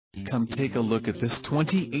Come take a look at this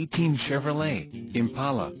 2018 Chevrolet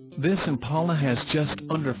Impala. This Impala has just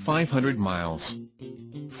under 500 miles.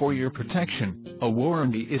 For your protection, a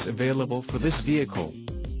warranty is available for this vehicle.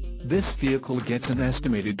 This vehicle gets an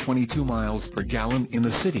estimated 22 miles per gallon in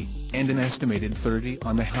the city, and an estimated 30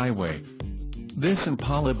 on the highway. This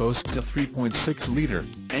Impala boasts a 3.6-liter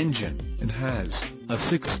engine, and has a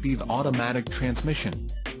 6-speed automatic transmission.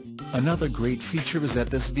 Another great feature is that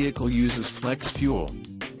this vehicle uses flex fuel.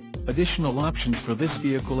 Additional options for this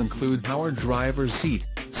vehicle include power driver's seat,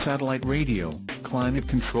 satellite radio, climate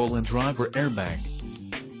control and driver airbag.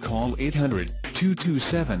 Call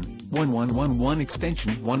 800-227-1111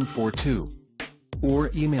 extension 142. Or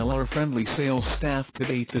email our friendly sales staff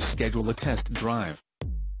today to schedule a test drive.